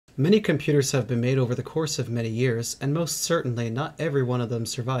Many computers have been made over the course of many years, and most certainly not every one of them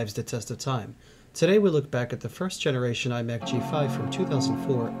survives the test of time. Today we look back at the first generation iMac G5 from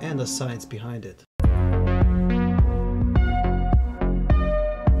 2004 and the science behind it.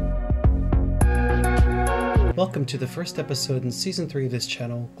 Welcome to the first episode in Season 3 of this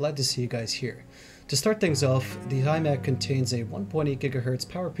channel. Glad to see you guys here. To start things off, the iMac contains a 1.8 GHz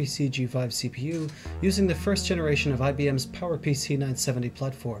PowerPC G5 CPU using the first generation of IBM's PowerPC 970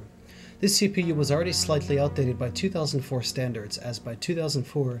 platform. This CPU was already slightly outdated by 2004 standards, as by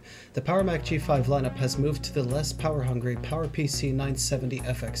 2004, the PowerMac G5 lineup has moved to the less power-hungry PowerPC 970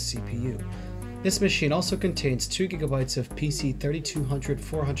 FX CPU. This machine also contains 2 GB of PC 3200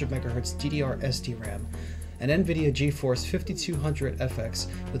 400 MHz DDR SDRAM, an NVIDIA GeForce 5200FX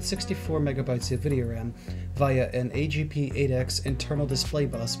with 64 MB of video RAM via an AGP8X internal display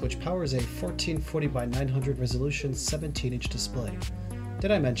bus which powers a 1440 by 900 resolution 17-inch display. Did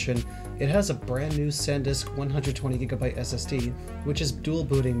I mention, it has a brand new SanDisk 120GB SSD, which is dual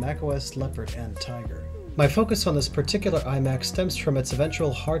booting macOS Leopard and Tiger. My focus on this particular iMac stems from its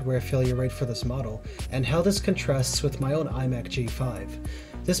eventual hardware failure rate for this model, and how this contrasts with my own iMac G5.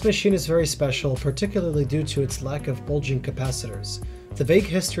 This machine is very special, particularly due to its lack of bulging capacitors. The vague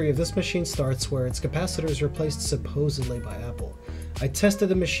history of this machine starts where its capacitors replaced supposedly by Apple. I tested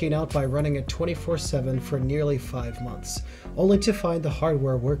the machine out by running it 24/7 for nearly 5 months, only to find the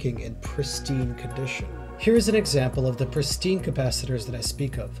hardware working in pristine condition. Here is an example of the pristine capacitors that I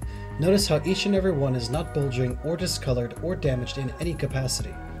speak of. Notice how each and every one is not bulging or discolored or damaged in any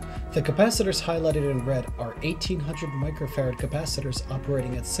capacity. The capacitors highlighted in red are 1800 microfarad capacitors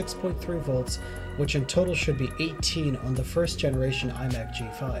operating at 6.3 volts, which in total should be 18 on the first generation iMac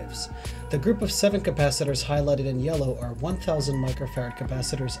G5s. The group of 7 capacitors highlighted in yellow are 1000 microfarad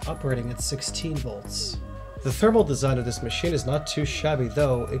capacitors operating at 16 volts. The thermal design of this machine is not too shabby,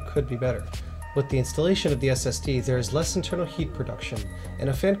 though it could be better. With the installation of the SSD, there is less internal heat production. In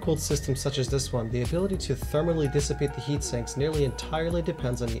a fan-cooled system such as this one, the ability to thermally dissipate the heat sinks nearly entirely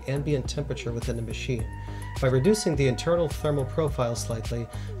depends on the ambient temperature within the machine. By reducing the internal thermal profile slightly,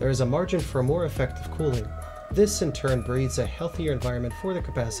 there is a margin for more effective cooling. This in turn breeds a healthier environment for the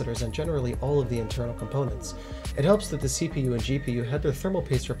capacitors and generally all of the internal components. It helps that the CPU and GPU had their thermal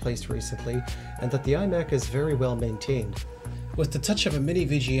paste replaced recently, and that the iMac is very well maintained. With the touch of a mini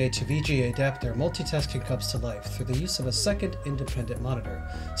VGA to VGA adapter, multitasking comes to life through the use of a second independent monitor.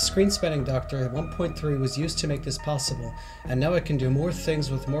 Screen Spanning Doctor 1.3 was used to make this possible, and now I can do more things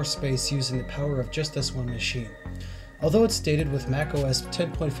with more space using the power of just this one machine. Although it's dated with macOS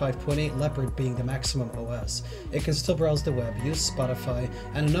 10.5.8 Leopard being the maximum OS, it can still browse the web, use Spotify,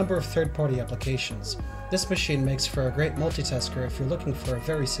 and a number of third-party applications. This machine makes for a great multitasker if you're looking for a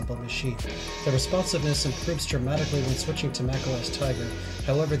very simple machine. The responsiveness improves dramatically when switching to macOS Tiger,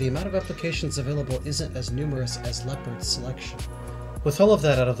 however the amount of applications available isn't as numerous as Leopard's selection. With all of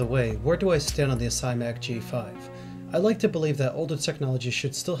that out of the way, where do I stand on this iMac G5? I like to believe that older technology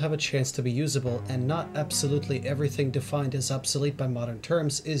should still have a chance to be usable, and not absolutely everything defined as obsolete by modern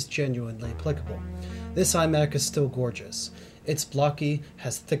terms is genuinely applicable. This iMac is still gorgeous. It's blocky,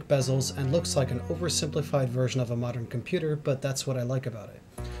 has thick bezels, and looks like an oversimplified version of a modern computer, but that's what I like about it.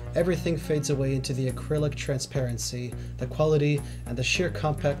 Everything fades away into the acrylic transparency, the quality, and the sheer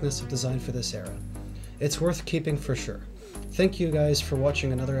compactness of design for this era. It's worth keeping for sure. Thank you guys for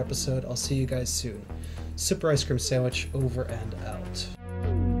watching another episode. I'll see you guys soon. Super Ice Cream Sandwich over and out.